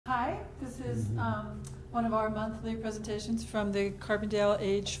Hi, this is one of our monthly presentations from the Carbondale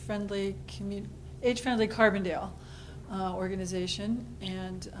Age-Friendly Carbondale organization.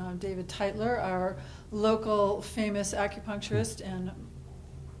 And David Teitler, our local famous acupuncturist and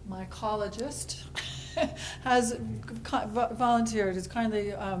mycologist, has volunteered, has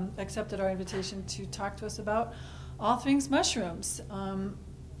kindly accepted our invitation to talk to us about all things mushrooms.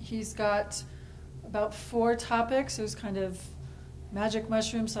 He's got about 4 topics. There's kind of magic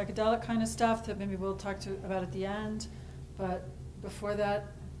mushroom, psychedelic kind of stuff that maybe we'll talk about at the end. But before that,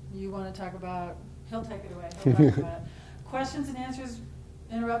 you want to talk about, he'll take it away. He'll talk about it. Questions and answers,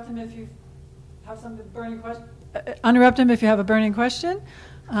 interrupt him if you have some burning question. Interrupt him if you have a burning question.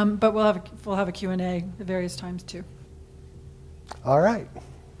 But we'll have a Q&A at various times too. All right.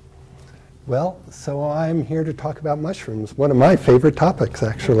 Well, so I'm here to talk about mushrooms, one of my favorite topics,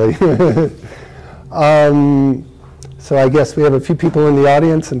 actually. So I guess we have a few people in the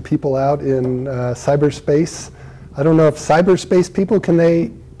audience and people out in cyberspace. I don't know if cyberspace people, can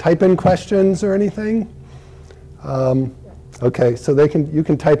they type in questions or anything? Okay, so you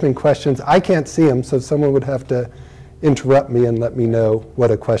can type in questions. I can't see them, so someone would have to interrupt me and let me know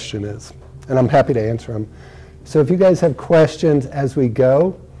what a question is. And I'm happy to answer them. So if you guys have questions as we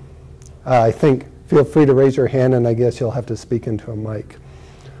go, I think feel free to raise your hand, and I guess you'll have to speak into a mic.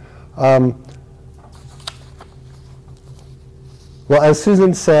 Well, as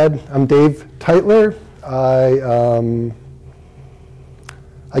Susan said, I'm Dave Teitler. I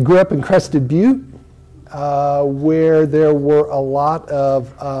grew up in Crested Butte, where there were a lot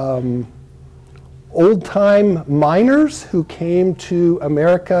of old-time miners who came to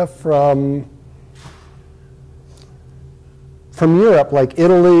America from Europe, like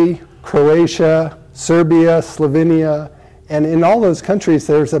Italy, Croatia, Serbia, Slovenia, and in all those countries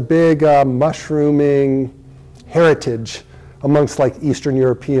there's a big mushrooming heritage amongst like Eastern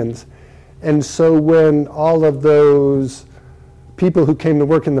Europeans. And so when all of those people who came to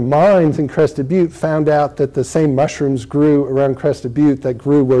work in the mines in Crested Butte found out that the same mushrooms grew around Crested Butte that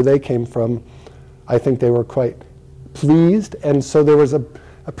grew where they came from, I think they were quite pleased. And so there was a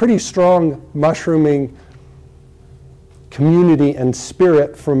pretty strong mushrooming community and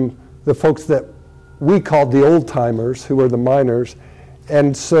spirit from the folks that we called the old timers, who were the miners.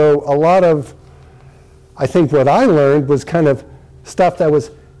 And so a lot of, I think what I learned was kind of stuff that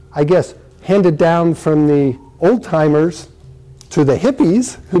was, I guess, handed down from the old timers to the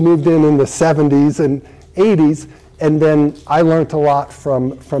hippies who moved in the 70s and 80s, and then I learned a lot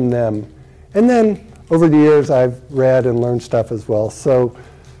from them. And then over the years I've read and learned stuff as well. So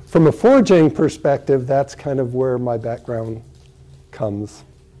from a foraging perspective, that's kind of where my background comes.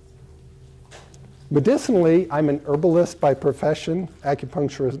 Medicinally, I'm an herbalist by profession,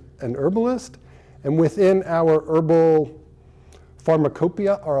 acupuncturist and herbalist. And within our herbal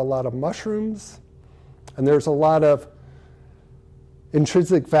pharmacopoeia are a lot of mushrooms. And there's a lot of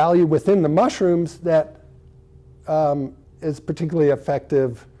intrinsic value within the mushrooms that is particularly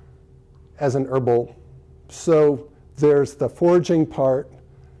effective as an herbal. So there's the foraging part,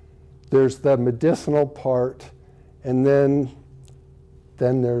 there's the medicinal part, and then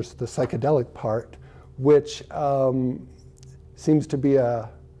there's the psychedelic part, which seems to be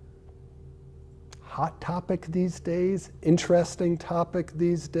a hot topic these days, interesting topic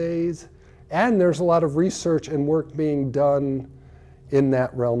these days, and there's a lot of research and work being done in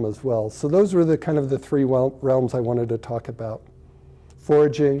that realm as well. So those were the kind of the 3 realms I wanted to talk about: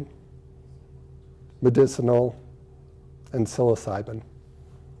 foraging, medicinal, and psilocybin.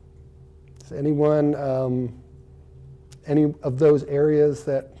 Is anyone, any of those areas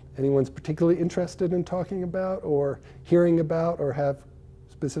that anyone's particularly interested in talking about or hearing about or have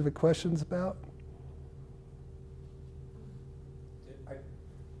specific questions about?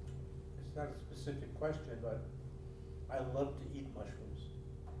 It's not a specific question, but I love to eat mushrooms.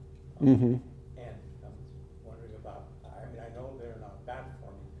 Mm-hmm. And I'm wondering about, I mean, I know they're not bad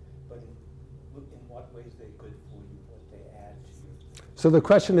for me, but in what ways they're good for you, what they add to you. So the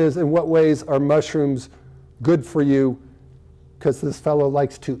question is, in what ways are mushrooms good for you? Because this fellow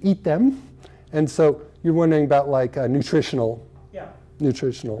likes to eat them. And so you're wondering about like nutritional. Yeah.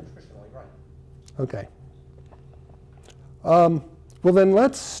 Nutritional. Nutritionally, right. Okay. Well, then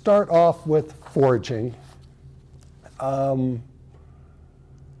let's start off with foraging.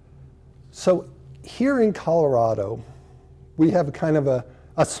 So here in Colorado, we have kind of a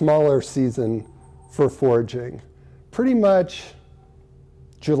smaller season for foraging. Pretty much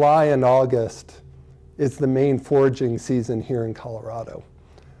July and August is the main foraging season here in Colorado.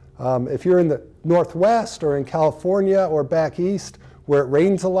 If you're in the Northwest or in California or back east where it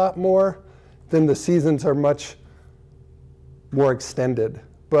rains a lot more, then the seasons are much more extended.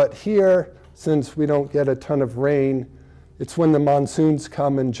 But here, since we don't get a ton of rain, it's when the monsoons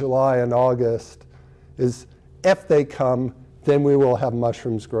come in July and August, is if they come, then we will have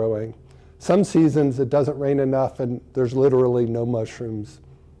mushrooms growing. Some seasons it doesn't rain enough and there's literally no mushrooms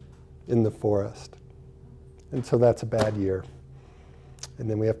in the forest. And so that's a bad year. And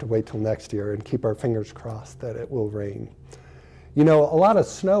then we have to wait till next year and keep our fingers crossed that it will rain. You know, a lot of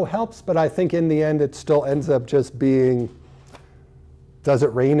snow helps, but I think in the end it still ends up just being, does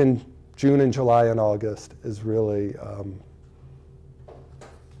it rain in June and July and August is really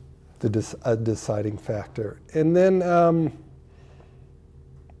a deciding factor. And then,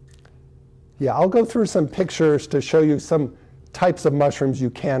 yeah, I'll go through some pictures to show you some types of mushrooms you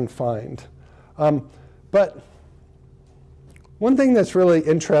can find. But one thing that's really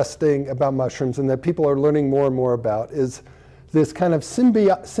interesting about mushrooms and that people are learning more and more about is this kind of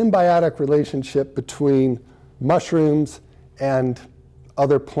symbiotic relationship between mushrooms and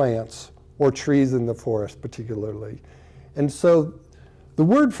other plants or trees in the forest particularly. And so the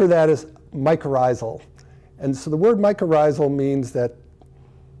word for that is mycorrhizal. And so the word mycorrhizal means that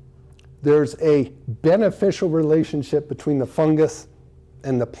there's a beneficial relationship between the fungus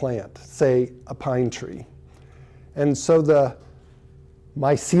and the plant, say a pine tree. And so the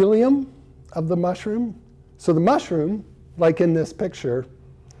mycelium of the mushroom, so the mushroom, like in this picture,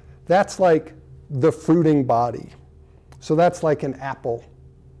 that's like the fruiting body. So that's like an apple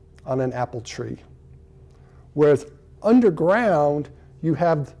on an apple tree. Whereas underground, you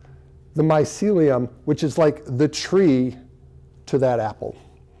have the mycelium, which is like the tree to that apple.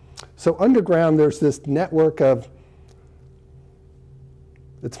 So underground, there's this network of,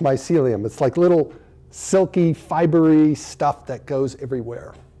 it's mycelium. It's like little silky, fibery stuff that goes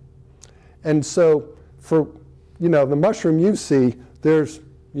everywhere. And so for, you know, the mushroom you see, there's,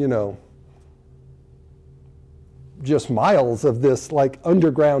 you know, just miles of this like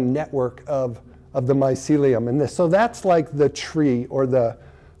underground network of the mycelium. And so that's like the tree or the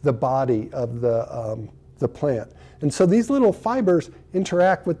body of the plant. And so these little fibers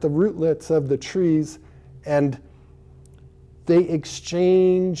interact with the rootlets of the trees, and they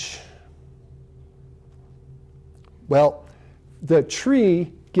exchange, well, the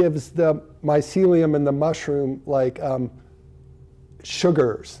tree gives the mycelium and the mushroom like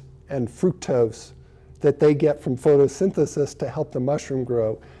sugars and fructose that they get from photosynthesis to help the mushroom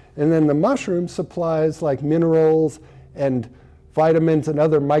grow. And then the mushroom supplies like minerals and vitamins and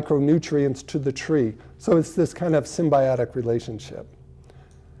other micronutrients to the tree. So it's this kind of symbiotic relationship.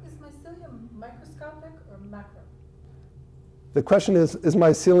 Is mycelium microscopic or macro? The question is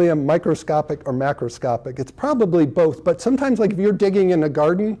mycelium microscopic or macroscopic? It's probably both, but sometimes like if you're digging in a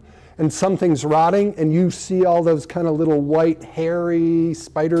garden and something's rotting and you see all those kind of little white, hairy,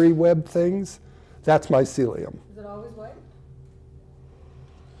 spidery web things, that's mycelium. Is it always white?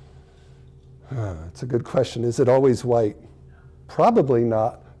 That's a good question. Is it always white? Probably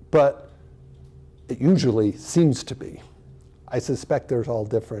not, but it usually seems to be. I suspect there's all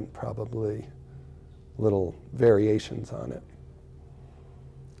different, probably, little variations on it.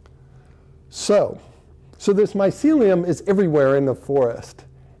 So this mycelium is everywhere in the forest.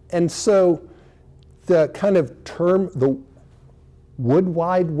 And so the kind of term, the wood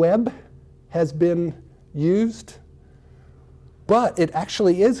wide web, has been used, but it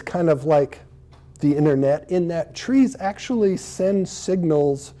actually is kind of like the internet in that trees actually send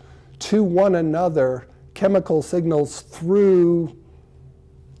signals to one another, chemical signals through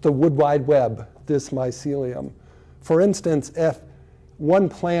the wood wide web, this mycelium. For instance, if one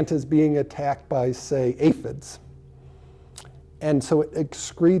plant is being attacked by, say, aphids, and so it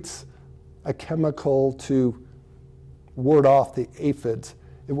excretes a chemical to ward off the aphids,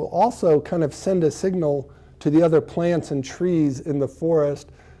 it will also kind of send a signal to the other plants and trees in the forest.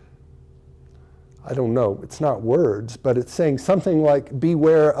 I don't know, it's not words, but it's saying something like,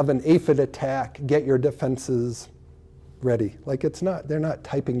 beware of an aphid attack, get your defenses ready. Like it's not, they're not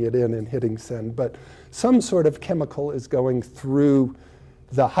typing it in and hitting send, but some sort of chemical is going through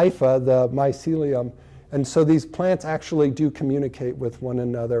the hypha, the mycelium, and so these plants actually do communicate with one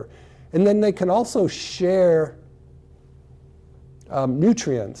another. And then they can also share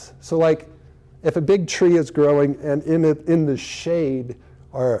nutrients. So like if a big tree is growing and in the shade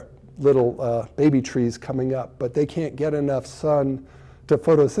are little baby trees coming up, but they can't get enough sun to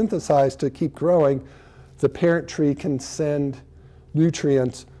photosynthesize to keep growing, the parent tree can send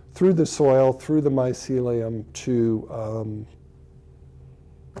nutrients through the soil, through the mycelium to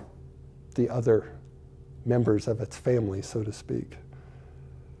the other members of its family, so to speak.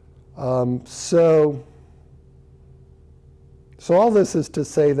 So all this is to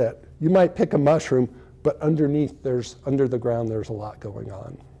say that you might pick a mushroom, but underneath, under the ground, there's a lot going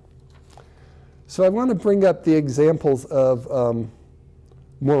on. So I want to bring up the examples of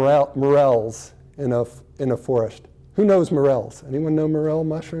morels in a forest. Who knows morels? Anyone know morel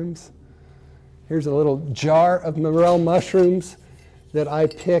mushrooms? Here's a little jar of morel mushrooms that I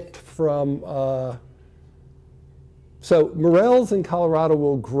picked from. So morels in Colorado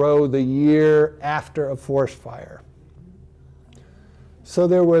will grow the year after a forest fire. So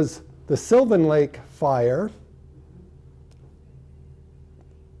there was the Sylvan Lake fire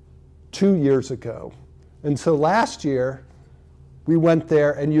 2 years ago. And so last year, we went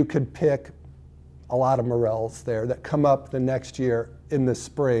there and you could pick a lot of morels there that come up the next year in the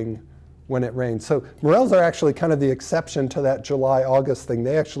spring when it rains. So morels are actually kind of the exception to that July, August thing.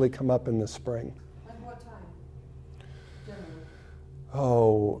 They actually come up in the spring. At what time? Generally.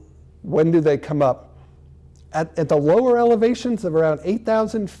 Oh, when do they come up? At the lower elevations of around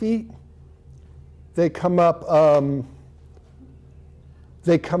 8,000 feet, they come up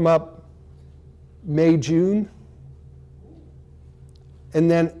May, June.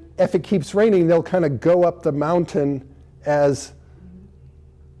 And then if it keeps raining, they'll kind of go up the mountain as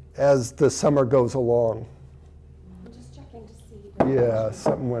the summer goes along. I'm just checking to see. Yeah,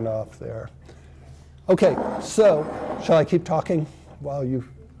 something went off there. Okay, so shall I keep talking while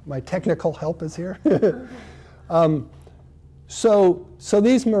my technical help is here? So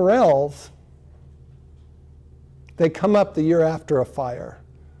these morels, they come up the year after a fire.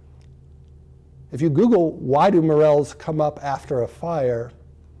 If you Google why do morels come up after a fire,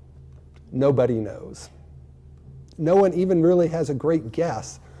 nobody knows. No one even really has a great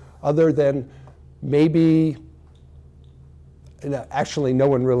guess other than maybe, actually no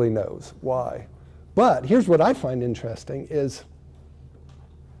one really knows why. But here's what I find interesting is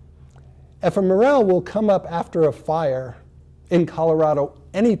if a morel will come up after a fire in Colorado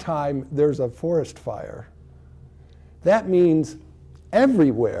anytime there's a forest fire, that means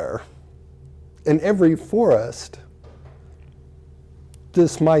everywhere in every forest,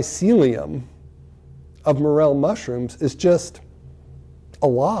 this mycelium of morel mushrooms is just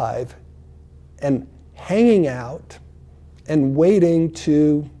alive and hanging out and waiting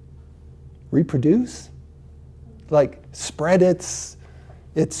to reproduce, like spread its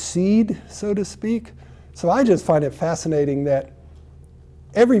seed, so to speak. So I just find it fascinating that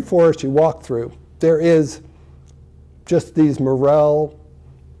every forest you walk through, there is just these morel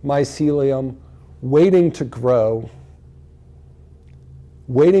mycelium waiting to grow,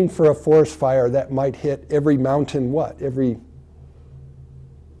 waiting for a forest fire that might hit every mountain, every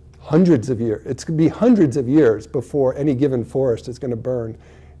hundreds of years. It's going to be hundreds of years before any given forest is going to burn.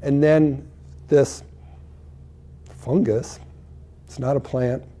 And then this fungus, it's not a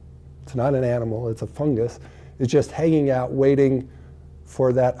plant, it's not an animal, it's a fungus, is just hanging out waiting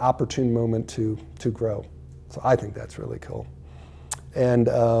for that opportune moment to grow. So I think that's really cool. And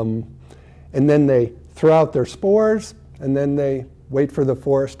then they throw out their spores, and then they wait for the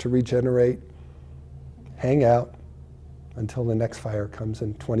forest to regenerate, hang out until the next fire comes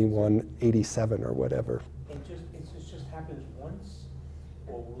in 2187 or whatever. And it just happens once,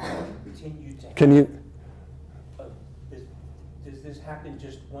 or will it continue to happen? Can you? Does this happen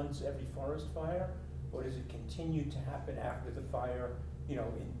just once every forest fire, or does it continue to happen after the fire, in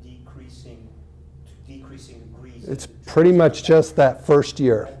decreasing degrees? It's pretty much just that first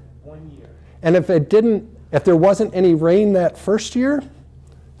year. 1 year. And if there wasn't any rain that first year,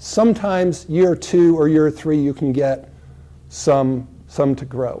 sometimes year 2 or year 3 you can get some to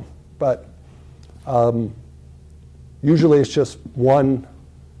grow. But usually it's just one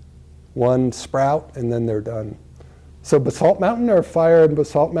sprout and then they're done. So Basalt Mountain, or fire in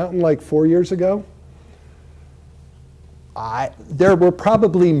Basalt Mountain like 4 years ago, there were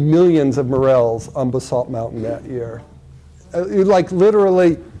probably millions of morels on Basalt Mountain that year. Like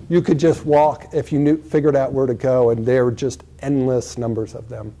literally, you could just walk if you figured out where to go, and there were just endless numbers of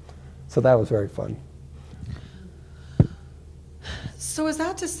them. So that was very fun. So is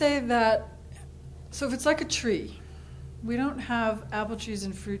that to say that, so if it's like a tree, we don't have apple trees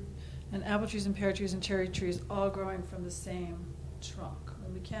and fruit, and apple trees and pear trees and cherry trees all growing from the same trunk.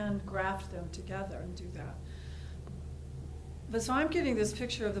 And we can graft them together and do that. But so I'm getting this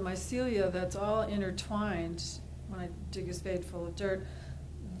picture of the mycelia that's all intertwined when I dig a spade full of dirt,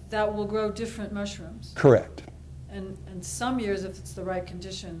 that will grow different mushrooms. Correct. And some years, if it's the right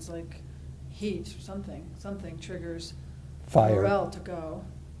conditions, like heat or something triggers Fire. morel to go.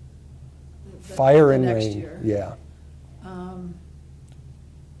 Fire and next rain. Year. Yeah.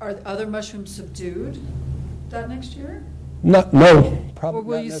 Are other mushrooms subdued that next year? No, probably Or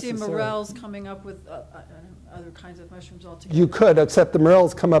will not you see necessarily. morels coming up with other kinds of mushrooms altogether? You could, except the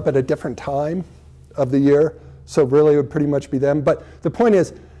morels come up at a different time of the year. So really it would pretty much be them. But the point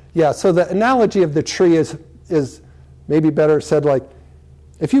is, yeah, so the analogy of the tree is maybe better said like,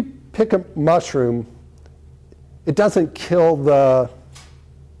 if you pick a mushroom, it doesn't kill the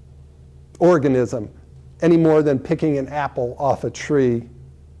organism any more than picking an apple off a tree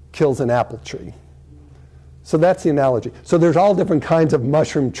kills an apple tree. So that's the analogy. So there's all different kinds of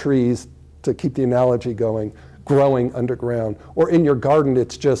mushroom trees, to keep the analogy going, growing underground. Or in your garden,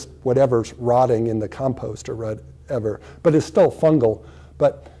 it's just whatever's rotting in the compost or whatever. But it's still fungal.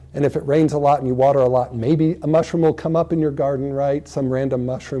 And if it rains a lot and you water a lot, maybe a mushroom will come up in your garden, right? Some random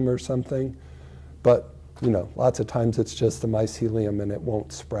mushroom or something. But lots of times it's just the mycelium and it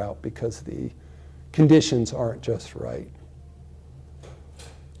won't sprout because the conditions aren't just right.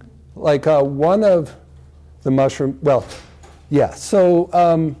 Like one of the mushroom, well, yeah,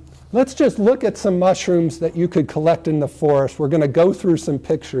 so let's just look at some mushrooms that you could collect in the forest. We're going to go through some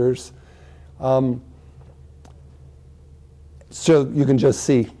pictures so you can just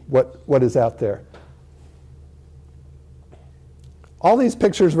see what is out there. All these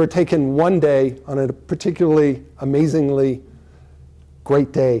pictures were taken one day on a particularly amazingly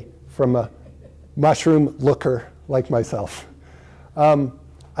great day from a mushroom looker like myself.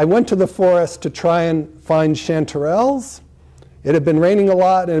 I went to the forest to try and find chanterelles. It had been raining a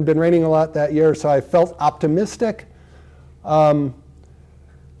lot, and it had been raining a lot that year, so I felt optimistic. And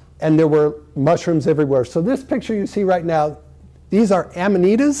there were mushrooms everywhere. So this picture you see right now, these are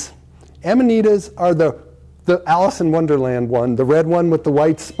amanitas. Amanitas are the Alice in Wonderland one, the red one with the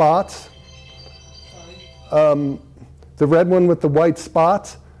white spots. The red one with the white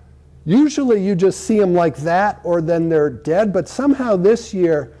spots. Usually you just see them like that or then they're dead, but somehow this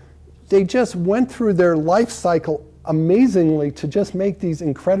year they just went through their life cycle amazingly to just make these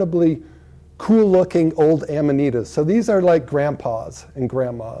incredibly cool looking old amanitas. So these are like grandpas and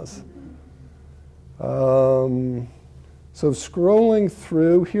grandmas. So scrolling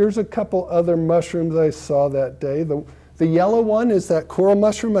through, here's a couple other mushrooms I saw that day. The yellow one is that coral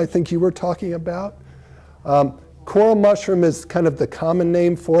mushroom I think you were talking about. Coral mushroom is kind of the common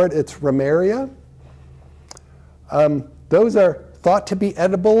name for it. It's Ramaria. Those are thought to be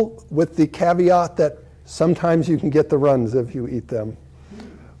edible with the caveat that sometimes you can get the runs if you eat them.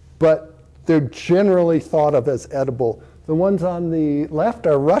 But they're generally thought of as edible. The ones on the left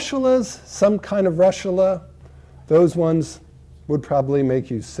are russulas, some kind of russula. Those ones would probably make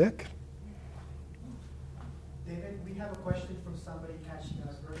you sick. David, we have a question from somebody catching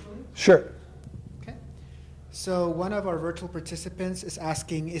us virtually. Sure. Okay. So one of our virtual participants is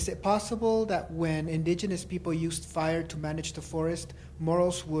asking, is it possible that when indigenous people used fire to manage the forest,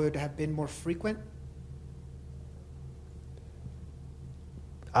 morals would have been more frequent?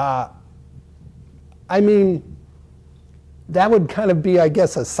 I mean, that would kind of be, I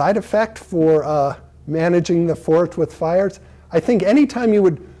guess, a side effect for managing the forest with fires. I think anytime you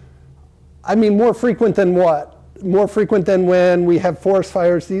would, I mean, more frequent than what? More frequent than when we have forest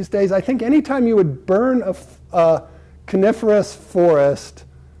fires these days. I think anytime you would burn a coniferous forest,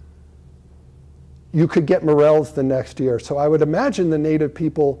 you could get morels the next year. So I would imagine the native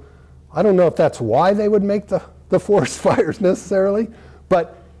people, I don't know if that's why they would make the forest fires necessarily,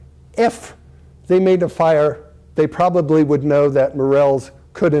 but if they made a fire, they probably would know that morels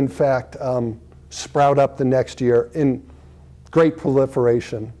could in fact sprout up the next year in great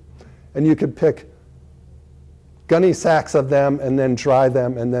proliferation. And you could pick gunny sacks of them and then dry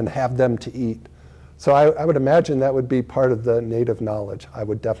them and then have them to eat. So I would imagine that would be part of the native knowledge, I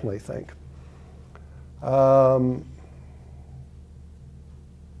would definitely think. So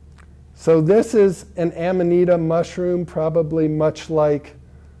this is an amanita mushroom, probably much like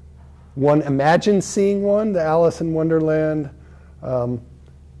one imagines seeing one, the Alice in Wonderland.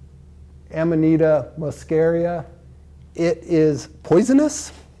 Amanita muscaria. It is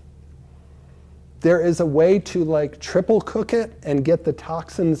poisonous. There is a way to like triple cook it and get the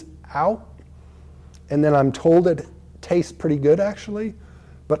toxins out. And then I'm told it tastes pretty good actually,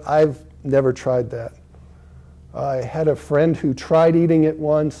 but I've never tried that. I had a friend who tried eating it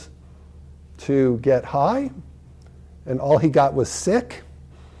once to get high, and all he got was sick.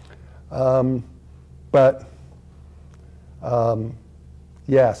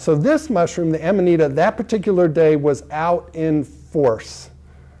 Yeah, so this mushroom, the amanita, that particular day was out in force.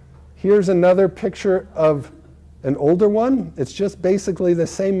 Here's another picture of an older one. It's just basically the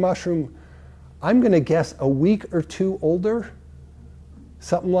same mushroom. I'm going to guess a week or two older,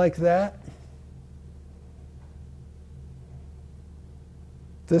 something like that.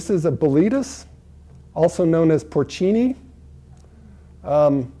 This is a boletus, also known as porcini.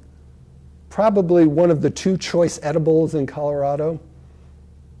 Probably one of the two choice edibles in Colorado.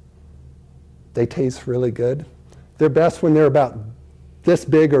 They taste really good. They're best when they're about this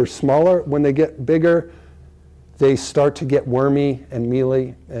big or smaller. When they get bigger, they start to get wormy and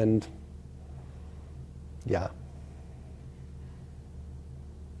mealy, and yeah.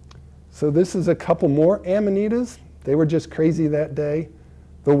 So this is a couple more amanitas. They were just crazy that day.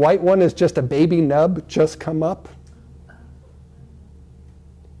 The white one is just a baby nub just come up.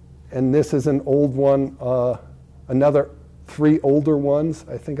 And this is an old one, another 3 older ones.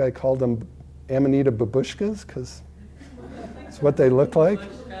 I think I called them Amanita babushkas because it's what they look like.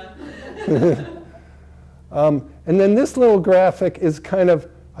 And then this little graphic is kind of,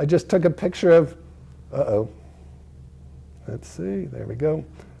 I just took a picture of, let's see, there we go,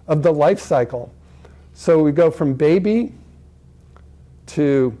 of the life cycle. So we go from baby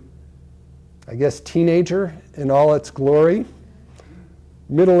to, I guess, teenager in all its glory,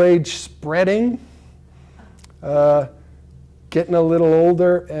 middle age spreading, getting a little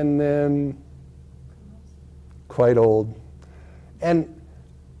older, and then quite old. And,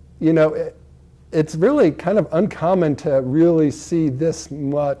 you know, it's really kind of uncommon to really see this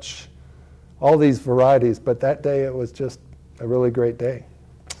much, all these varieties, but that day it was just a really great day.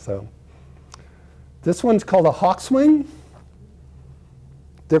 So this one's called a hawkswing.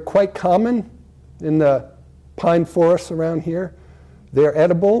 They're quite common in the pine forests around here. They're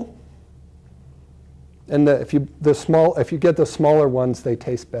edible, and if you get the smaller ones, they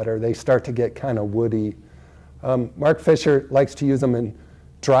taste better. They start to get kind of woody. Mark Fisher likes to use them in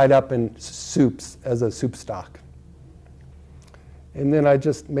dried up in soups as a soup stock. And then I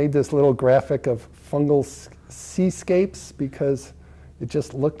just made this little graphic of fungal seascapes because it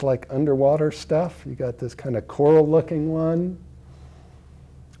just looked like underwater stuff. You got this kind of coral-looking one,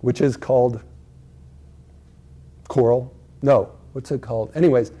 which is called coral. No, what's it called?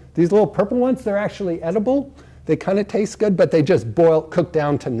 Anyways, these little purple ones, they're actually edible. They kind of taste good, but they just cook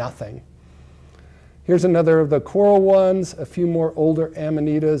down to nothing. Here's another of the coral ones, a few more older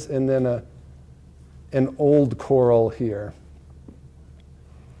amanitas, and then an old coral here.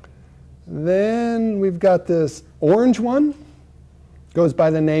 Then we've got this orange one. Goes by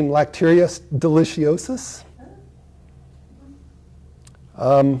the name Lacterius deliciosus.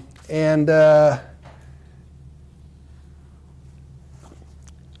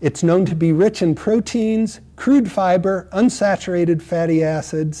 It's known to be rich in proteins, crude fiber, unsaturated fatty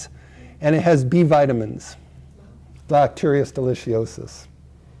acids, and it has B vitamins, Lacterius deliciosus.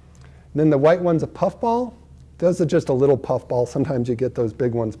 And then the white one's a puffball. Those are just a little puffball. Sometimes you get those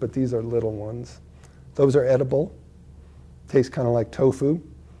big ones, but these are little ones. Those are edible. Taste kind of like tofu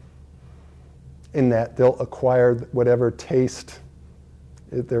in that they'll acquire whatever taste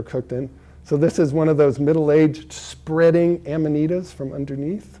they're cooked in. So this is one of those middle-aged spreading amanitas from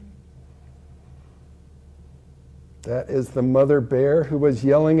underneath. That is the mother bear who was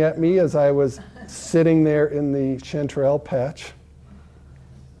yelling at me as I was sitting there in the chanterelle patch.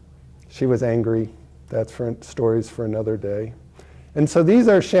 She was angry. That's for stories for another day. And so these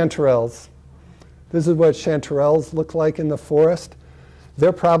are chanterelles. This is what chanterelles look like in the forest.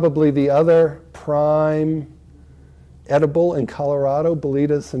 They're probably the other prime edible in Colorado,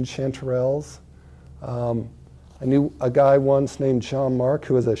 boletus and chanterelles. I knew a guy once named Jean Marc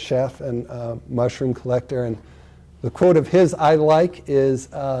who was a chef and mushroom collector, and the quote of his I like is,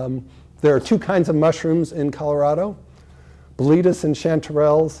 there are 2 kinds of mushrooms in Colorado, boletus and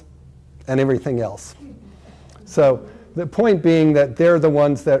chanterelles, and everything else. So the point being that they're the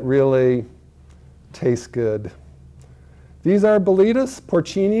ones that really taste good. These are boletus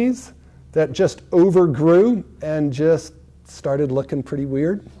porcinis that just overgrew and just started looking pretty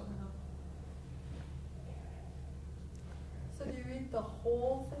weird. So do you eat the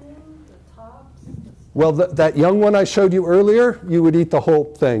whole thing, the tops? Well, that young one I showed you earlier, you would eat the whole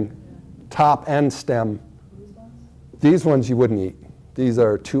thing, top and stem. These ones? These ones you wouldn't eat. These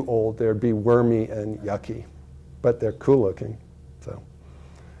are too old. They'd be wormy and yucky, but they're cool looking. So,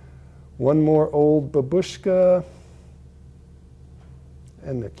 one more old babushka,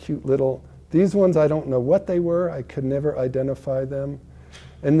 and the cute little. These ones I don't know what they were. I could never identify them.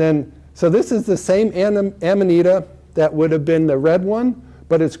 And then, so this is the same amanita that would have been the red one,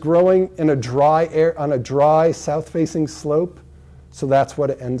 but it's growing in a dry air on a dry south-facing slope. So that's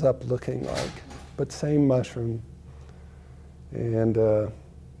what it ends up looking like. But same mushroom. And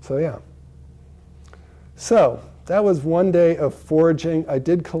so yeah. So that was one day of foraging. I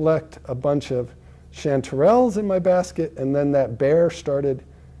did collect a bunch of chanterelles in my basket, and then that bear started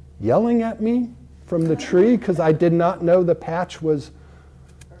yelling at me from the tree because I did not know the patch was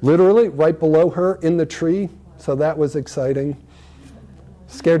literally right below her in the tree. So that was exciting.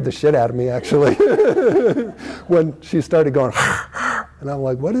 Scared the shit out of me, actually, when she started going. And I'm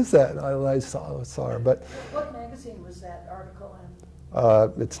like, what is that? And I saw her. But What magazine was that article in?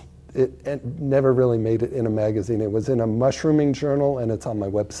 it never really made it in a magazine. It was in a mushrooming journal, and it's on my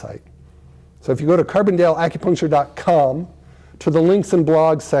website. So if you go to carbondaleacupuncture.com, to the links and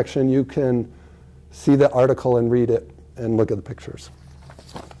blogs section, you can see the article and read it and look at the pictures.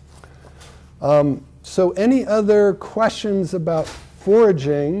 So any other questions about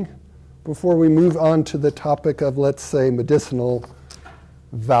foraging before we move on to the topic of, let's say, medicinal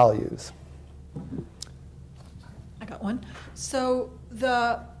values? I got one. So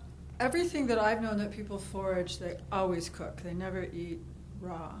everything that I've known that people forage, they always cook. They never eat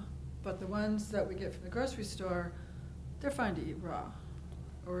raw. But the ones that we get from the grocery store, they're fine to eat raw.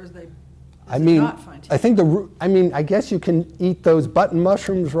 Or is it not fine to eat? I guess you can eat those button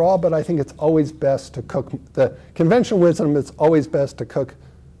mushrooms raw, but I think it's always best to cook. The conventional wisdom is always best to cook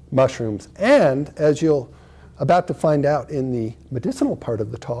mushrooms. And as you'll about to find out in the medicinal part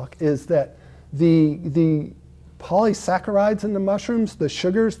of the talk, is that the polysaccharides in the mushrooms, the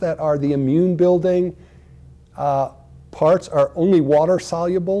sugars that are the immune building parts, are only water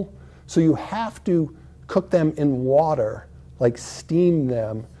soluble. So you have to cook them in water, like steam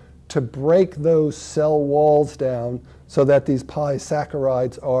them, to break those cell walls down so that these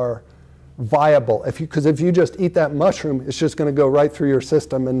polysaccharides are viable. Because if you just eat that mushroom, it's just going to go right through your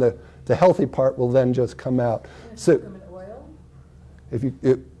system, and the healthy part will then just come out. So, cook them in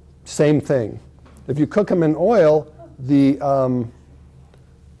oil? Same thing. If you cook them in oil,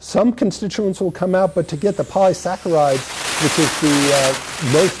 some constituents will come out, but to get the polysaccharides, which is the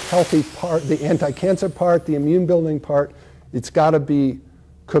most healthy part, the anti-cancer part, the immune-building part, it's got to be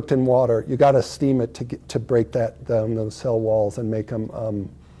cooked in water. You got to steam it to break those cell walls and make them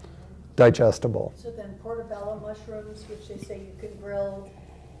digestible. So then portobello mushrooms, which they say you can grill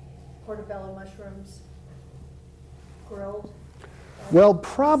portobello mushrooms grilled? Well,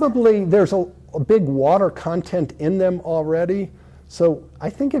 probably there's a big water content in them already. So I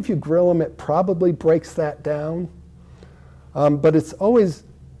think if you grill them, it probably breaks that down. But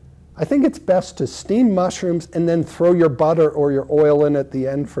I think it's best to steam mushrooms and then throw your butter or your oil in at the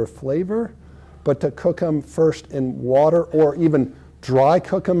end for flavor. But to cook them first in water, or even dry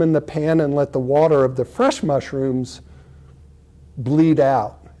cook them in the pan and let the water of the fresh mushrooms bleed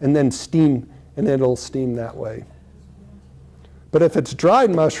out, and then steam, and it'll steam that way. But if it's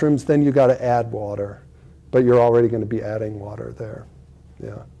dried mushrooms, then you got to add water. But you're already going to be adding water there.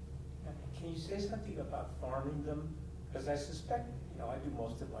 Yeah. Can you say something about farming them? Because I suspect, I do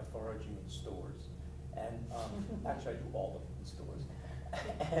most of my foraging in stores, and actually I do all of it in stores.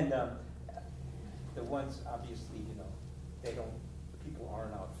 And the ones, obviously, people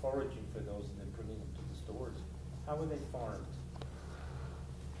aren't out foraging for those and then bringing them to the stores. How are they farmed?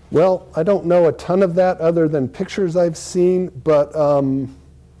 Well, I don't know a ton of that other than pictures I've seen, but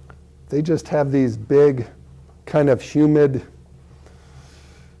they just have these big, kind of humid,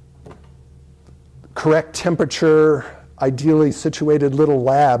 correct temperature, ideally situated little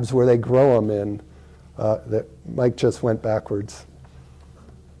labs where they grow them in. That Mike just went backwards.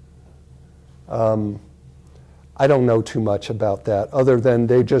 I don't know too much about that, other than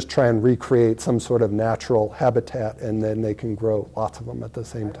they just try and recreate some sort of natural habitat, and then they can grow lots of them at the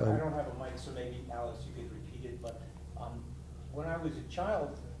same time. I don't have a mic, so maybe, Alice, you could repeat it, but when I was a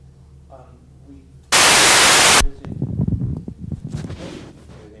child, we visited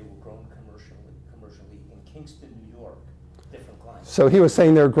where they were grown commercially in Kingston, New York, different climates. So he was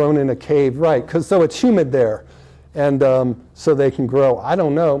saying they're grown in a cave, right, so it's humid there. And so they can grow. I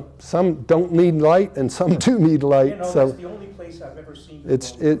don't know. Some don't need light, and some do need light. So that's the only place I've ever seen.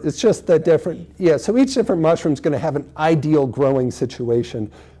 It's just that different. Yeah. So each different mushroom is going to have an ideal growing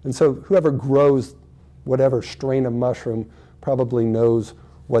situation, and so whoever grows whatever strain of mushroom probably knows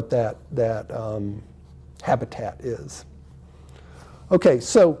what that habitat is. Okay.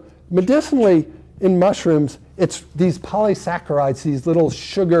 So medicinally in mushrooms, it's these polysaccharides, these little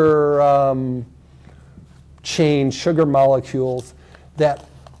sugar. Sugar molecules that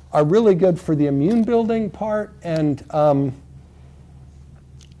are really good for the immune building part and kind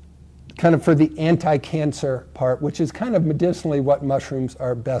of for the anti-cancer part, which is kind of medicinally what mushrooms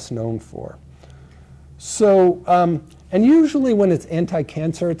are best known for. So, and usually when it's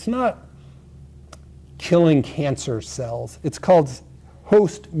anti-cancer, it's not killing cancer cells. It's called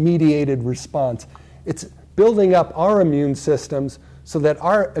host-mediated response. It's building up our immune systems so that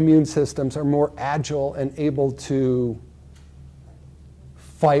our immune systems are more agile and able to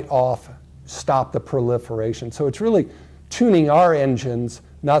fight off, stop the proliferation. So it's really tuning our engines,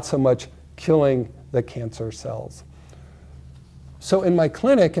 not so much killing the cancer cells. So in my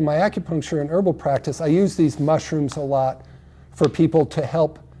clinic, in my acupuncture and herbal practice, I use these mushrooms a lot for people to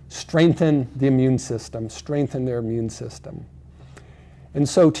help strengthen the immune system, strengthen their immune system. And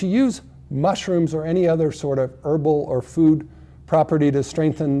so to use mushrooms or any other sort of herbal or food property to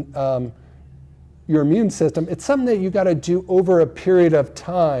strengthen your immune system, it's something that you got to do over a period of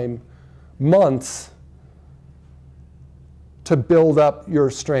time, months, to build up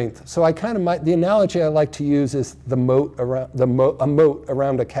your strength. So I kind of the analogy I like to use is the moat around a moat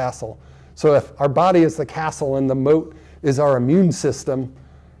around a castle. So if our body is the castle and the moat is our immune system,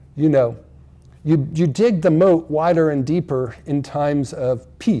 you know, you dig the moat wider and deeper in times of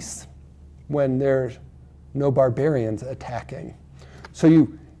peace, when there's no barbarians attacking. So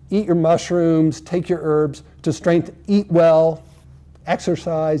you eat your mushrooms, take your herbs to strengthen, eat well,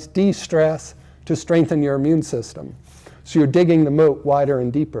 exercise, de-stress to strengthen your immune system. So you're digging the moat wider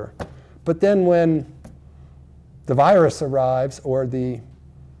and deeper. But then when the virus arrives or the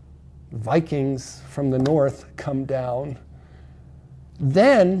Vikings from the north come down,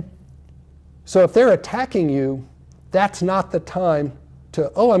 then, so if they're attacking you, that's not the time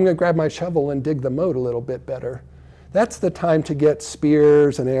to, oh, I'm going to grab my shovel and dig the moat a little bit better. That's the time to get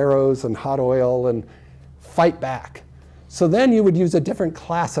spears and arrows and hot oil and fight back. So then you would use a different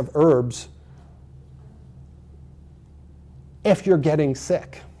class of herbs if you're getting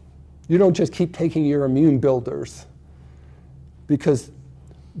sick. You don't just keep taking your immune builders, because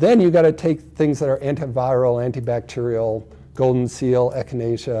then you got to take things that are antiviral, antibacterial, golden seal,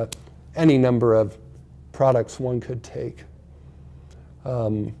 echinacea, any number of products one could take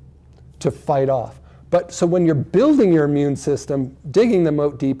to fight off. But so when you're building your immune system, digging the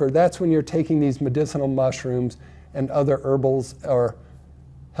moat deeper, that's when you're taking these medicinal mushrooms and other herbals or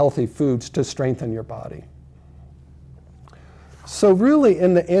healthy foods to strengthen your body. So really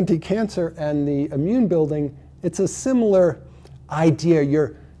in the anti-cancer and the immune building, it's a similar idea.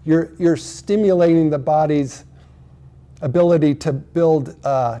 You're stimulating the body's ability to build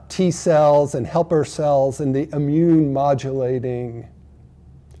T cells and helper cells and the immune modulating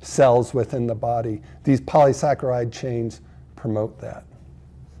cells within the body. These polysaccharide chains promote that.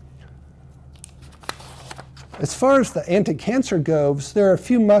 As far as the anti-cancer goes, there are a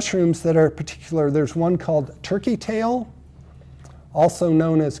few mushrooms that are particular. There's one called turkey tail, also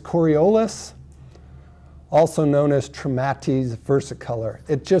known as Coriolis, also known as Traumates versicolor.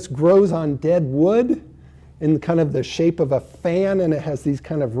 It just grows on dead wood in kind of the shape of a fan, and it has these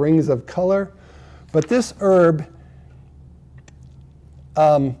kind of rings of color. But this herb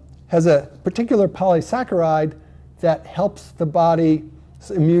has a particular polysaccharide that helps the body's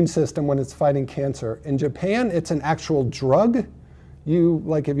immune system when it's fighting cancer. In Japan, it's an actual drug.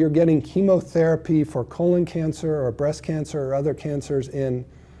 Like if you're getting chemotherapy for colon cancer or breast cancer or other cancers in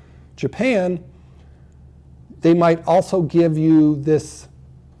Japan, they might also give you this,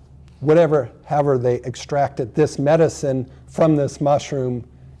 however they extracted this medicine from this mushroom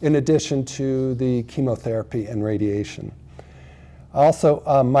in addition to the chemotherapy and radiation. Also,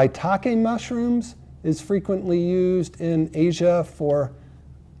 maitake mushrooms is frequently used in Asia for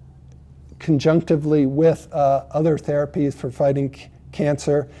conjunctively with other therapies for fighting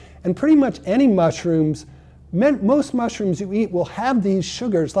cancer. And pretty much any mushrooms, most mushrooms you eat will have these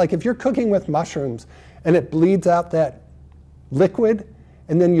sugars. Like if you're cooking with mushrooms and it bleeds out that liquid,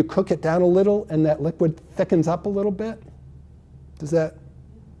 and then you cook it down a little and that liquid thickens up a little bit,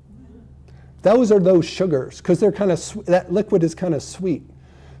 those are those sugars, because they're kind of, that liquid is kind of sweet.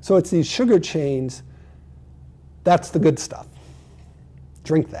 So it's these sugar chains, that's the good stuff.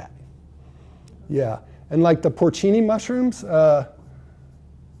 Drink that. Yeah, and like the porcini mushrooms, the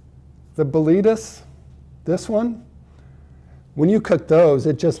boletus, this one, when you cook those,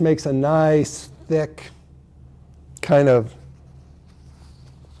 it just makes a nice, thick, kind of,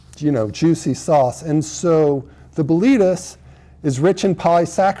 juicy sauce. And so the boletus is rich in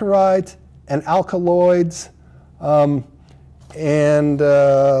polysaccharides and alkaloids, and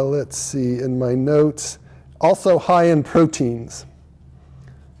let's see, in my notes, also high in proteins.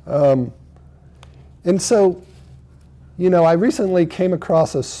 And so, I recently came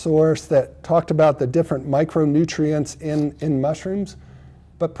across a source that talked about the different micronutrients in mushrooms.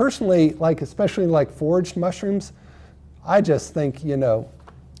 But personally, especially like foraged mushrooms, I just think,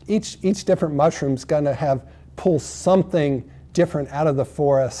 each different mushroom's gonna pull something different out of the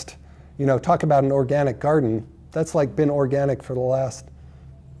forest. Talk about an organic garden. That's been organic for the last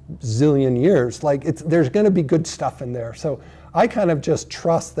zillion years. There's gonna be good stuff in there. So I kind of just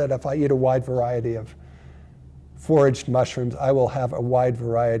trust that if I eat a wide variety of foraged mushrooms, I will have a wide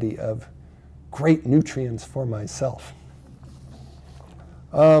variety of great nutrients for myself.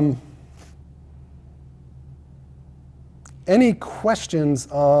 any questions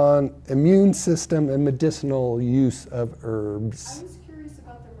on immune system and medicinal use of herbs? I was curious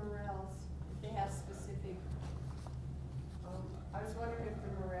about the morels, if they have specific, I was wondering if the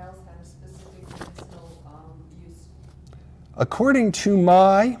morels had a specific medicinal use. According to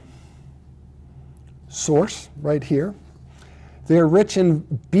my source right here, they're rich in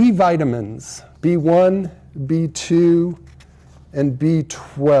B vitamins, B1, B2, and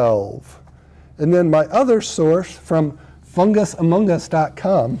B12. And then my other source from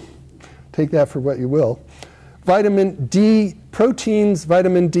fungusamongus.com, take that for what you will, vitamin D, proteins,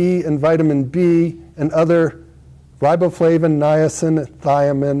 vitamin D and vitamin B, and other riboflavin, niacin,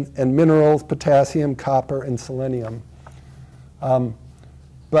 thiamine, and minerals, potassium, copper, and selenium.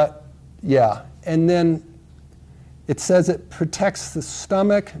 But yeah, and then it says it protects the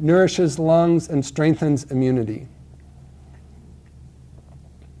stomach, nourishes lungs, and strengthens immunity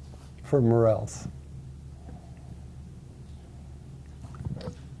for morels.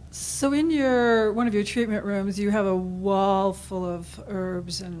 So in one of your treatment rooms, you have a wall full of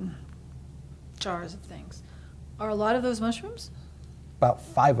herbs and jars of things. Are a lot of those mushrooms? About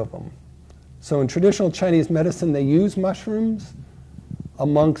 5 of them. So in traditional Chinese medicine, they use mushrooms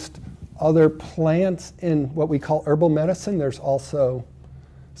amongst other plants in what we call herbal medicine. There's also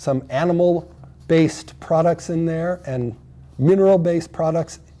some animal-based products in there and mineral-based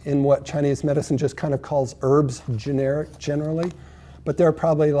products in what Chinese medicine just kind of calls herbs generally. But there are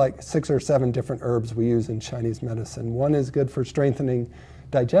probably like 6 or 7 different herbs we use in Chinese medicine. One is good for strengthening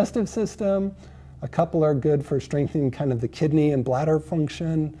digestive system. A couple are good for strengthening kind of the kidney and bladder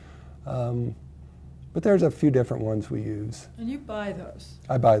function. But there's a few different ones we use. And you buy those?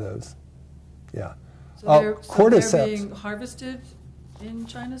 I buy those, yeah. So cordyceps. they're being harvested in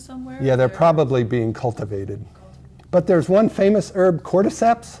China somewhere? Yeah, they're probably being cultivated. But there's one famous herb,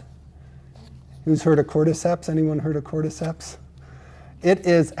 cordyceps. Who's heard of cordyceps? Anyone heard of cordyceps? It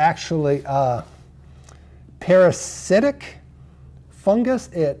is actually a parasitic fungus.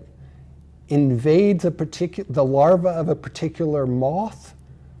 It invades the larva of a particular moth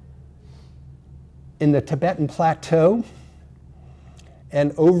in the Tibetan Plateau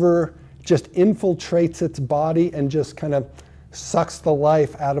and just infiltrates its body and just kind of sucks the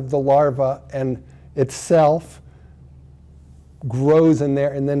life out of the larva, and itself grows in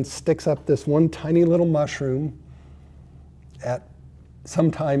there and then sticks up this one tiny little mushroom at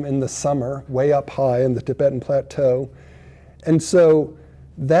sometime in the summer, way up high in the Tibetan Plateau. And so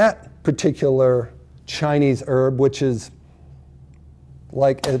that particular Chinese herb, which is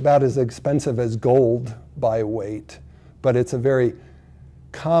like about as expensive as gold by weight, but it's a very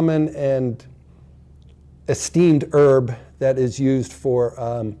common and esteemed herb that is used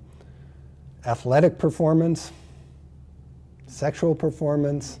for athletic performance, sexual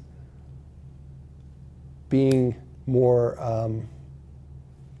performance, being more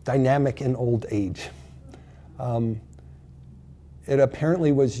dynamic in old age. It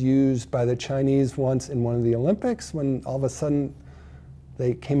apparently was used by the Chinese once in one of the Olympics when all of a sudden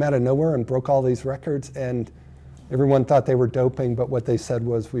they came out of nowhere and broke all these records, and everyone thought they were doping, but what they said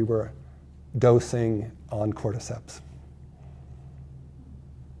was we were dosing on cordyceps.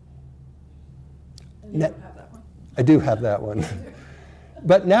 And you don't have that one? I do have that one.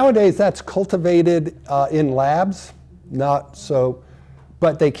 But nowadays that's cultivated in labs, not so,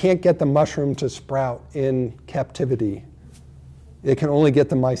 but they can't get the mushroom to sprout in captivity. It can only get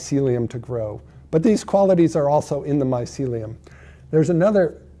the mycelium to grow. But these qualities are also in the mycelium. There's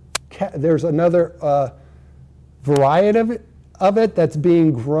another variety of it that's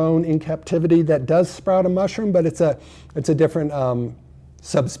being grown in captivity that does sprout a mushroom, but it's a different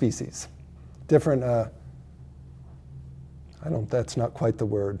subspecies. Different, that's not quite the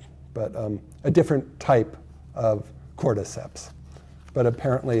word, but a different type of cordyceps. But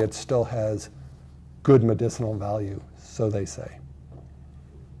apparently it still has good medicinal value, so they say.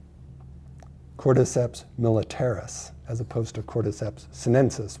 Cordyceps militaris, as opposed to Cordyceps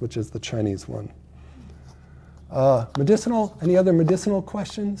sinensis, which is the Chinese one. Any other medicinal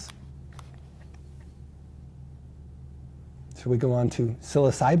questions? Should we go on to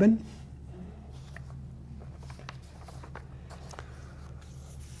psilocybin?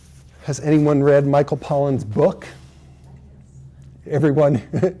 Has anyone read Michael Pollan's book? Everyone,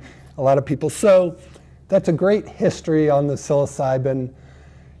 a lot of people. So that's a great history on the psilocybin.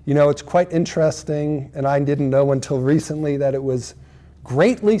 You know, it's quite interesting, and I didn't know until recently that it was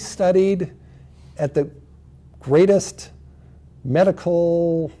greatly studied at the greatest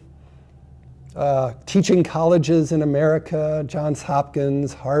medical teaching colleges in America, Johns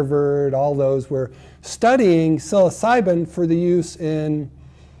Hopkins, Harvard, all those were studying psilocybin for the use in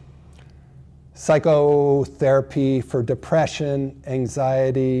psychotherapy for depression,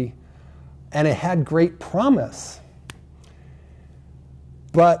 anxiety, and it had great promise.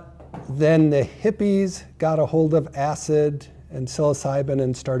 But then the hippies got a hold of acid and psilocybin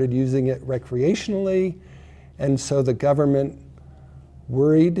and started using it recreationally, and so the government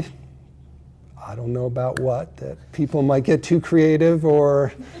worried, I don't know about what, that people might get too creative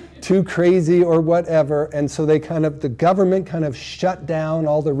or too crazy or whatever, and so the government kind of shut down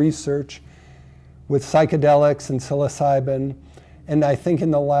all the research with psychedelics and psilocybin, and I think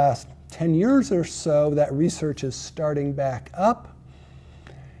in the last 10 years or so, that research is starting back up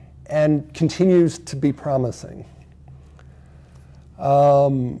and continues to be promising.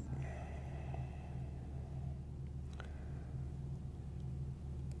 So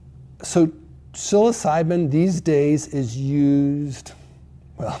psilocybin these days is used,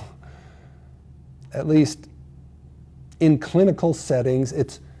 well, at least in clinical settings,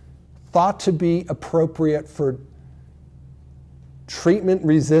 it's thought to be appropriate for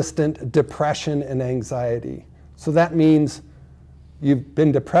treatment-resistant depression and anxiety. So that means you've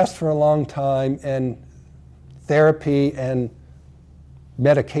been depressed for a long time and therapy and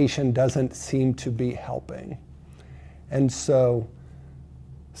medication doesn't seem to be helping. And so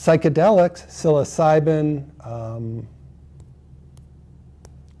psychedelics, psilocybin,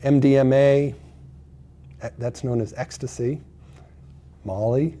 MDMA, that's known as ecstasy,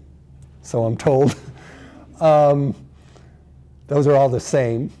 Molly, so I'm told. Those are all the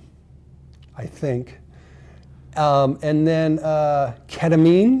same, I think. And then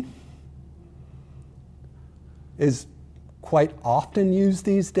ketamine is quite often used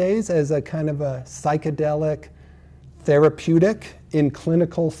these days as a kind of a psychedelic therapeutic in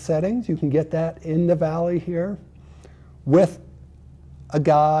clinical settings. You can get that in the valley here with a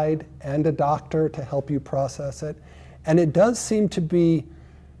guide and a doctor to help you process it. And it does seem to be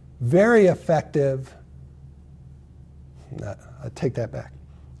very effective. I take that back.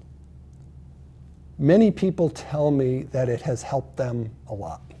 Many people tell me that it has helped them a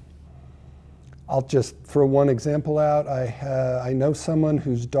lot. I'll just throw one example out. I know someone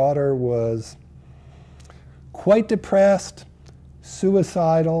whose daughter was quite depressed,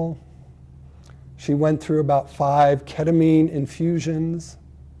 suicidal. She went through about 5 ketamine infusions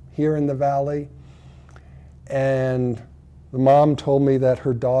here in the valley. And the mom told me that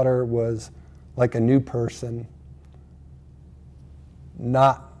her daughter was like a new person,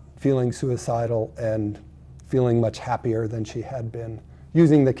 not feeling suicidal and feeling much happier than she had been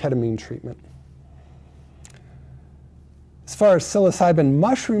using the ketamine treatment. As far as psilocybin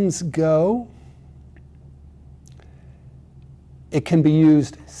mushrooms go, it can be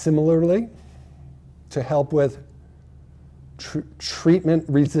used similarly to help with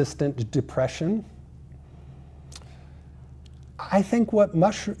treatment-resistant depression. I think what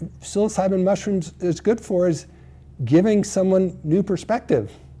psilocybin mushrooms is good for is giving someone new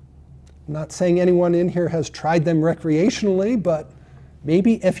perspective. I'm not saying anyone in here has tried them recreationally, but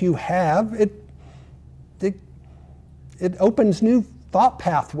maybe if you have, it opens new thought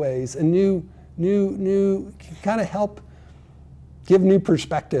pathways and new can kind of help give new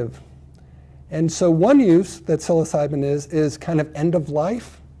perspective. And so one use that psilocybin is kind of end of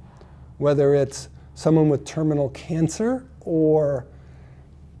life, whether it's someone with terminal cancer or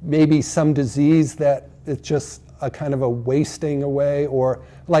maybe some disease that it's just a kind of a wasting away, or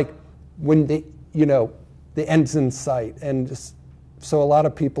like when the end's in sight. And just, so a lot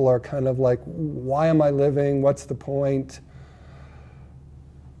of people are kind of like, why am I living? What's the point?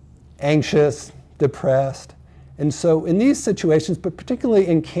 Anxious, depressed. And so in these situations, but particularly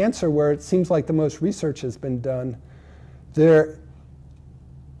in cancer where it seems like the most research has been done,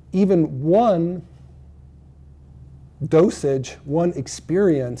 even one dosage, one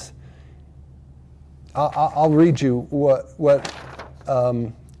experience, I'll read you what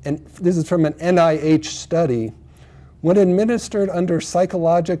and this is from an NIH study. When administered under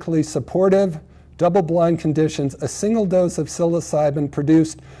psychologically supportive, double-blind conditions, a single dose of psilocybin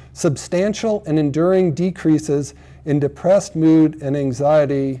produced substantial and enduring decreases in depressed mood and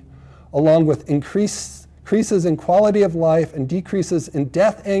anxiety, along with increases in quality of life and decreases in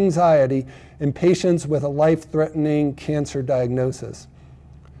death anxiety in patients with a life-threatening cancer diagnosis.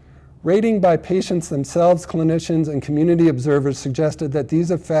 Rating by patients themselves, clinicians, and community observers suggested that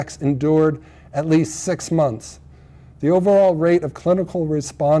these effects endured at least 6 months. The overall rate of clinical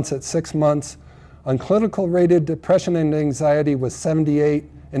response at 6 months on clinical rated depression and anxiety was 78%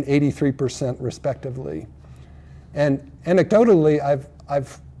 and 83% respectively. And anecdotally,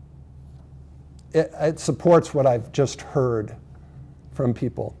 it supports what I've just heard from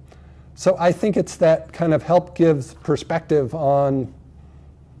people. So I think it's that kind of help gives perspective on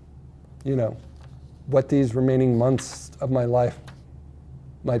you know, what these remaining months of my life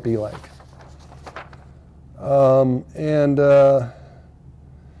might be like.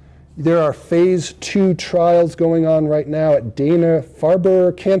 There are phase 2 trials going on right now at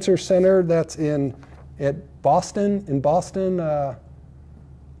Dana-Farber Cancer Center. That's at Boston, in Boston. I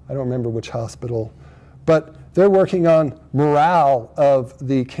don't remember which hospital. But they're working on morale of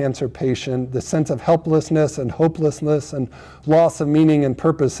the cancer patient, the sense of helplessness and hopelessness and loss of meaning and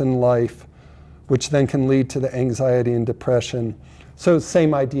purpose in life, which then can lead to the anxiety and depression. So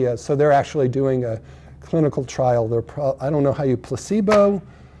same idea. So they're actually doing a clinical trial. I don't know how you placebo,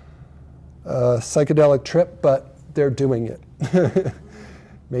 psychedelic trip, but they're doing it.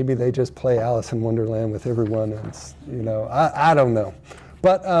 Maybe they just play Alice in Wonderland with everyone, and you know, I don't know.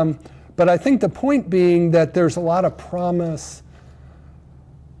 But I think the point being that there's a lot of promise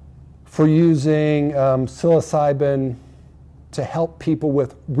for using psilocybin to help people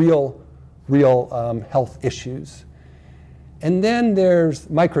with real health issues. And then there's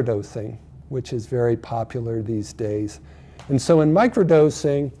microdosing, which is very popular these days. And so in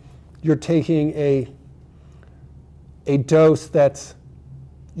microdosing, you're taking a dose that's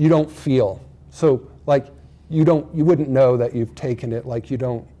you don't feel. So like you wouldn't know that you've taken it, like you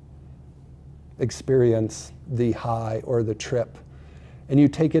don't experience the high or the trip. And you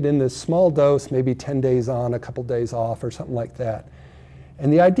take it in this small dose, maybe 10 days on, a couple days off, or something like that.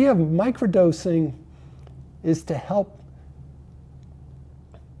 And the idea of microdosing is to help,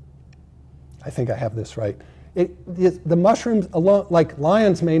 I think I have this right. The mushrooms, like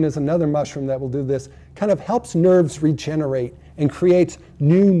lion's mane is another mushroom that will do this, kind of helps nerves regenerate and creates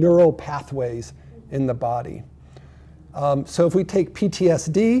new neural pathways in the body. So if we take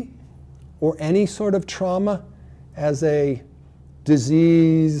PTSD or any sort of trauma as a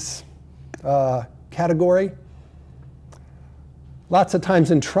disease category, lots of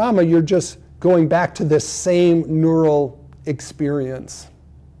times in trauma, you're just going back to this same neural experience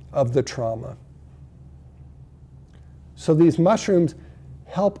of the trauma. So these mushrooms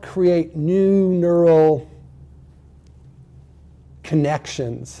help create new neural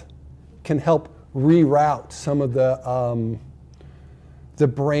connections, can help reroute some of the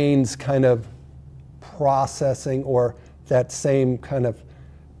brain's kind of processing or that same kind of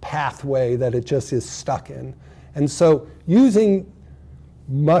pathway that it just is stuck in. And so using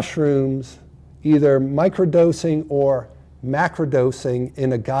mushrooms, either microdosing or macrodosing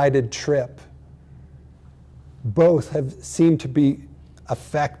in a guided trip, both have seemed to be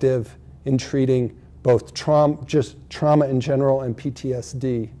effective in treating both just trauma in general and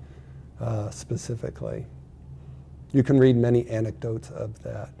PTSD specifically. You can read many anecdotes of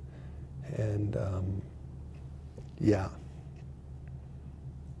that. And yeah.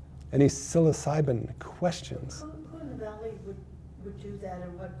 Any psilocybin questions? Who in the valley would do that,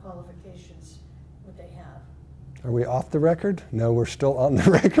 and what qualifications would they have? Are we off the record? No, we're still on the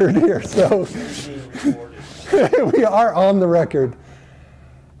record here. So we are on the record.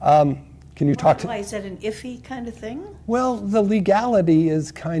 Can you talk to? Why is that an iffy kind of thing? Well, the legality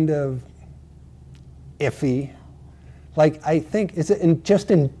is kind of iffy. Like I think,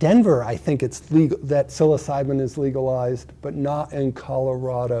 just in Denver, I think it's legal, that psilocybin is legalized, but not in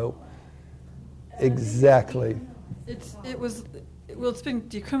Colorado. Exactly. It's been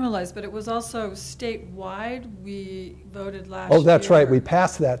decriminalized, but it was also statewide. We voted last year. Oh, that's right. We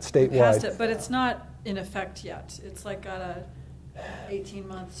passed that statewide. We passed it, but it's not in effect yet. It's like got a 18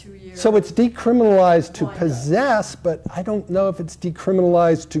 months, 2 years. So it's decriminalized to possess, but I don't know if it's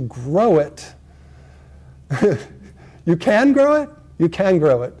decriminalized to grow it. You can grow it? You can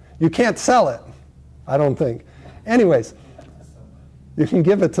grow it. You can't sell it, I don't think. Anyways, you can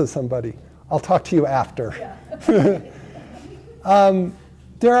give it to somebody. I'll talk to you after. Yeah.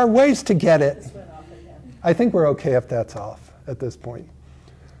 There are ways to get it. I think we're okay if that's off at this point.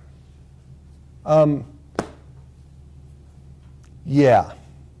 Yeah.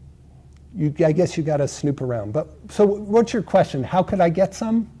 I guess you got to snoop around. But so what's your question? How could I get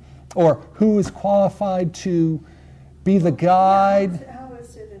some? Or who is qualified to be the guide? Yeah, how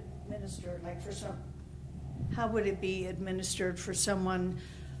is it administered? Like how would it be administered for someone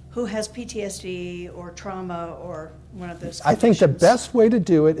who has PTSD or trauma or one of those conditions? I think the best way to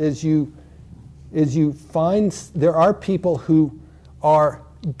do it is you find, there are people who are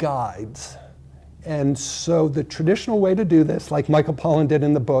guides. And so the traditional way to do this, like Michael Pollan did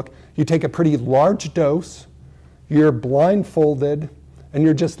in the book, you take a pretty large dose, you're blindfolded, and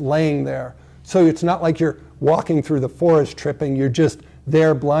you're just laying there. So it's not like you're walking through the forest tripping, you're just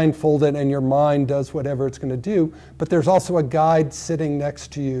there blindfolded and your mind does whatever it's going to do. But there's also a guide sitting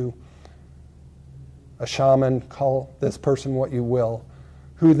next to you, a shaman, call this person what you will,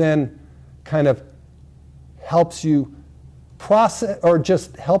 who then kind of helps you process, or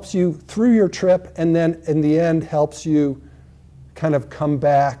just helps you through your trip, and then in the end helps you kind of come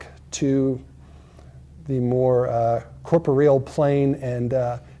back to the more corporeal plane and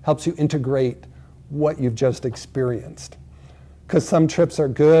helps you integrate what you've just experienced. Because some trips are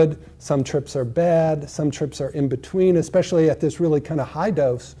good, some trips are bad, some trips are in between, especially at this really kind of high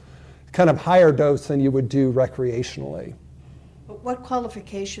dose, kind of higher dose than you would do recreationally. But what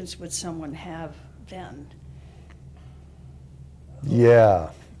qualifications would someone have then?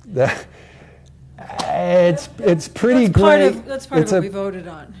 Yeah, it's pretty great. That's part of what we voted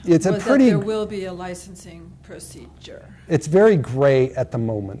on. It's a pretty. That there will be a licensing procedure. It's very gray at the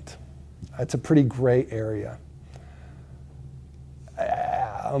moment. It's a pretty gray area.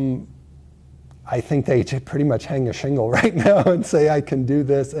 I think they pretty much hang a shingle right now and say I can do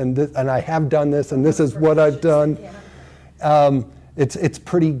this, and I have done this, and this is what I've done. It's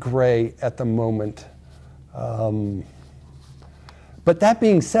pretty gray at the moment. But that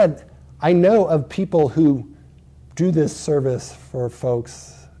being said, I know of people who do this service for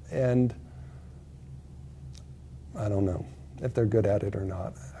folks, and I don't know if they're good at it or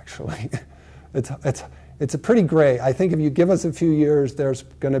not, actually. It's a pretty gray. I think if you give us a few years, there's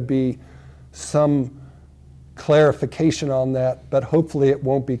going to be some clarification on that, but hopefully it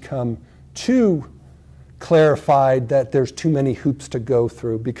won't become too clarified that there's too many hoops to go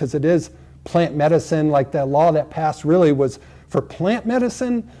through, because it is plant medicine. Like that law that passed really was for plant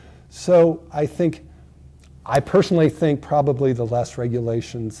medicine. So I personally think probably the less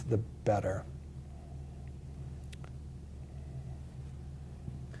regulations, the better.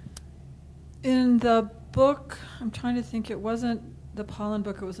 In the book, I'm trying to think, it wasn't the pollen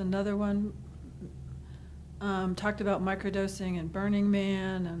book, it was another one, talked about microdosing and Burning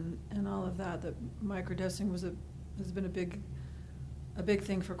Man and all of that. That microdosing has been a big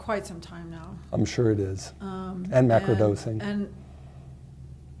thing for quite some time now. I'm sure it is. And macrodosing. And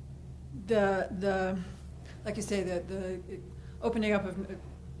the like you say, the opening up of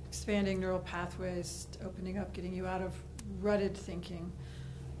expanding neural pathways, opening up, getting you out of rutted thinking,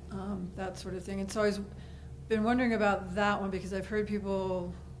 that sort of thing. And so I've been wondering about that one, because I've heard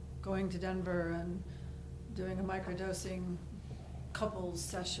people going to Denver and doing a microdosing couples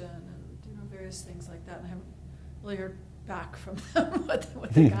session and various things like that, and I haven't really heard back from them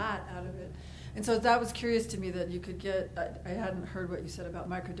what they got out of it. And so that was curious to me, that you could get, I hadn't heard what you said about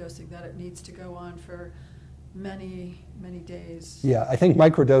microdosing, that it needs to go on for many, many days. Yeah, I think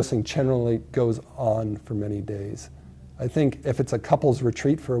microdosing generally goes on for many days. I think if it's a couple's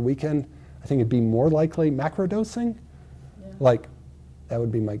retreat for a weekend, I think it'd be more likely macrodosing. Yeah. Like, that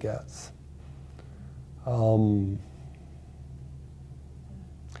would be my guess.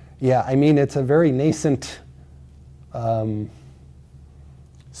 Yeah, I mean, it's a very nascent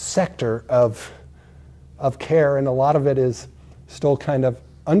sector of care, and a lot of it is still kind of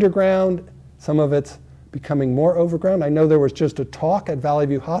underground. Some of it's becoming more overground. I know there was just a talk at Valley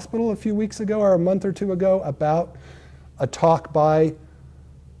View Hospital a few weeks ago, or a month or two ago, about a talk by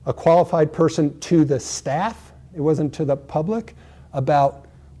a qualified person to the staff, it wasn't to the public, about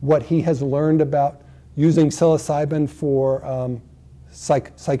what he has learned about using psilocybin for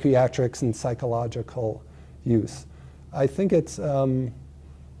psychiatrics and psychological use. I think it's,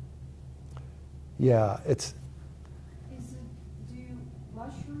 yeah, it's... Do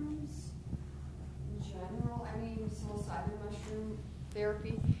mushrooms in general, I mean psilocybin mushroom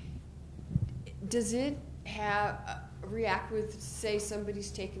therapy, does it react with, say,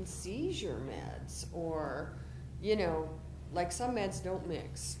 somebody's taking seizure meds, or, like some meds don't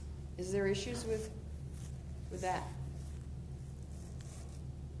mix? Is there issues with that?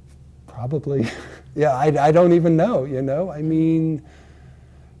 Probably. Yeah, I don't even know, I mean,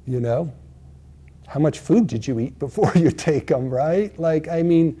 how much food did you eat before you take them, right? Like, I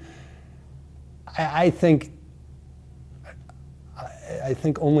mean, I think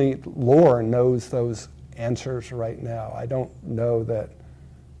only lore knows those answers right now. I don't know that.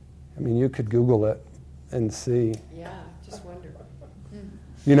 I mean, you could Google it and see. Yeah, just wonder.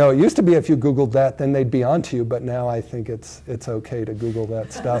 It used to be if you Googled that, then they'd be onto you, but now I think it's okay to Google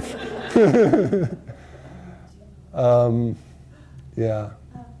that stuff. Yeah.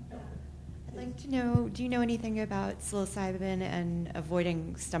 I'd like to know, do you know anything about psilocybin and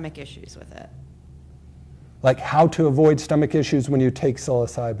avoiding stomach issues with it? Like how to avoid stomach issues when you take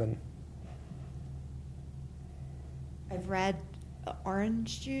psilocybin? I've read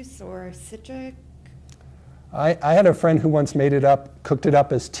orange juice or citric. I had a friend who once cooked it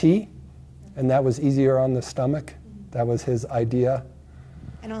up as tea, and that was easier on the stomach. That was his idea.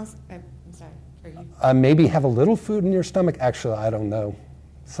 And also, I'm sorry, are you? Maybe have a little food in your stomach. Actually, I don't know.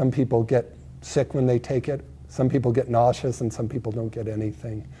 Some people get sick when they take it. Some people get nauseous, and some people don't get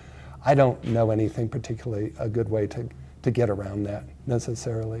anything. I don't know anything particularly a good way to get around that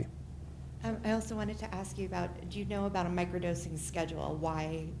necessarily. I also wanted to ask you about, do you know about a microdosing schedule?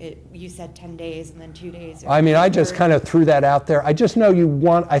 Why you said 10 days and then 2 days? I mean, I just kind of threw that out there. I just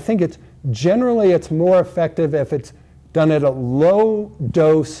know I think it's generally it's more effective if it's done at a low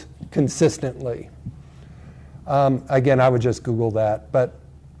dose consistently. Again, I would just Google that, but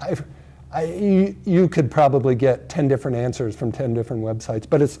you could probably get 10 different answers from 10 different websites,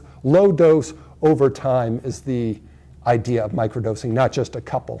 but it's low dose over time is the idea of microdosing, not just a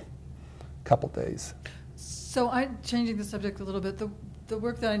couple days. So changing the subject a little bit, the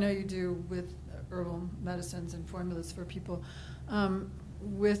work that I know you do with herbal medicines and formulas for people,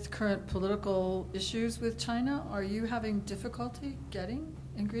 with current political issues with China, are you having difficulty getting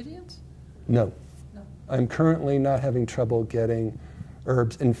ingredients? No. No. I'm currently not having trouble getting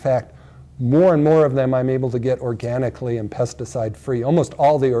herbs. In fact, more and more of them I'm able to get organically and pesticide-free. Almost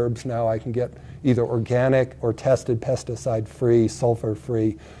all the herbs now I can get either organic or tested pesticide-free,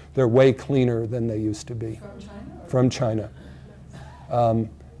 sulfur-free. They're way cleaner than they used to be. From China? From China.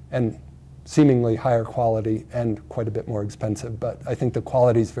 And seemingly higher quality and quite a bit more expensive, but I think the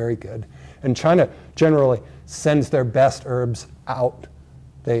quality is very good. And China generally sends their best herbs out.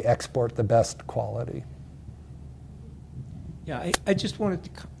 They export the best quality. Yeah, I just wanted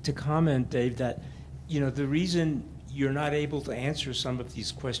to comment, Dave, that the reason you're not able to answer some of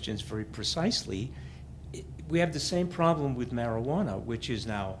these questions very precisely, we have the same problem with marijuana, which is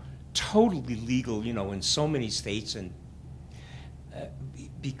now totally legal, in so many states, and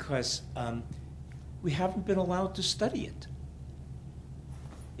because we haven't been allowed to study it.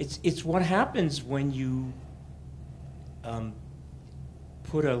 It's what happens when you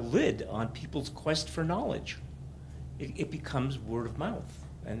put a lid on people's quest for knowledge. It becomes word of mouth,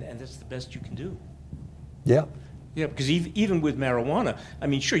 and that's the best you can do. Yeah. Yeah, because even with marijuana, I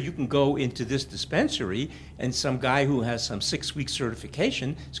mean, sure, you can go into this dispensary, and some guy who has some 6-week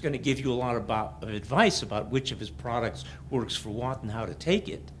certification is going to give you a lot of advice about which of his products works for what and how to take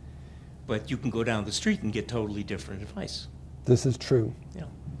it. But you can go down the street and get totally different advice. This is true.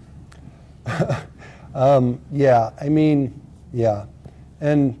 Yeah. Yeah, I mean, yeah.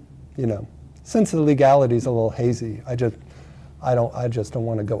 And, since the legality is a little hazy, I just don't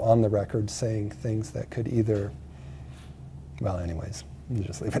want to go on the record saying things that could either, well, anyways, we'll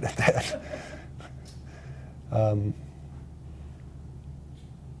just leave it at that.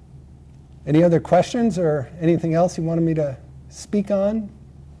 Any other questions or anything else you wanted me to speak on?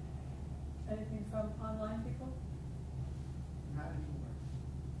 Anything from online people?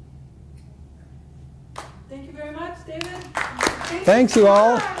 Thank you very much, David. Thanks you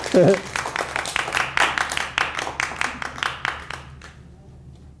all.